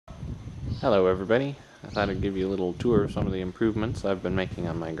Hello everybody, I thought I'd give you a little tour of some of the improvements I've been making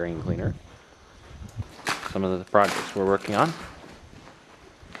on my grain cleaner. Some of the projects we're working on.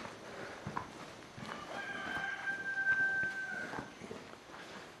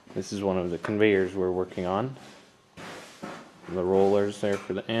 This is one of the conveyors we're working on. The rollers there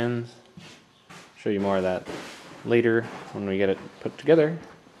for the ends. Show you more of that later when we get it put together.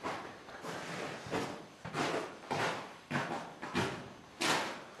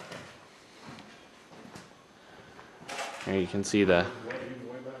 Here you can see the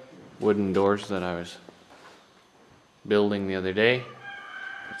wooden doors that I was building the other day.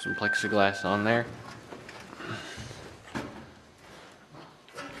 Put some plexiglass on there.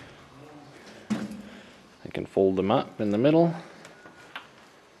 I can fold them up in the middle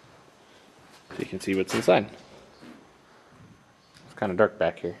so you can see what's inside. It's kind of dark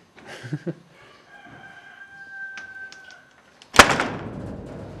back here.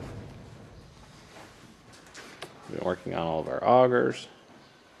 Been working on all of our augers.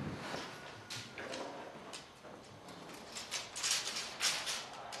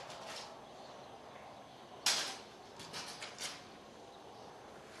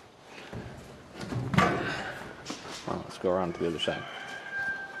 Well, let's go around to the other side.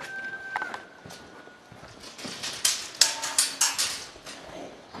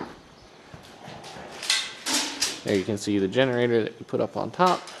 There you can see the generator that we put up on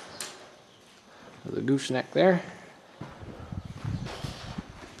top. The gooseneck there.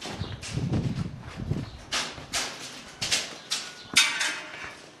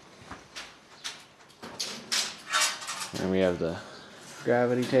 And we have the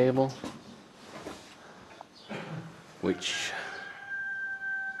gravity table, which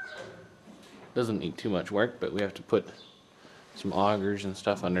doesn't need too much work, but we have to put some augers and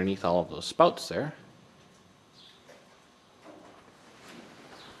stuff underneath all of those spouts there.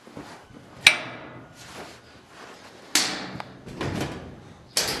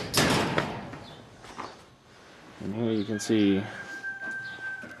 And here you can see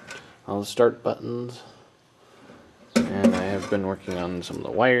all the start buttons, and I have been working on some of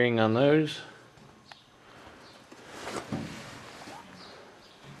the wiring on those.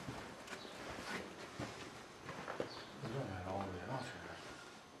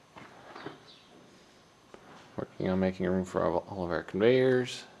 Working on making room for all of our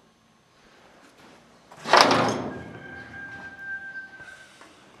conveyors.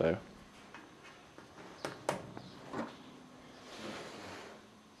 So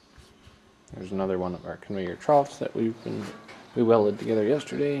there's another one of our conveyor troughs that we welded together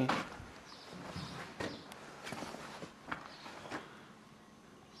yesterday.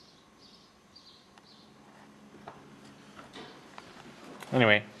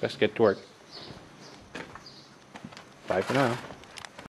 Anyway, let's get to work. Bye for now.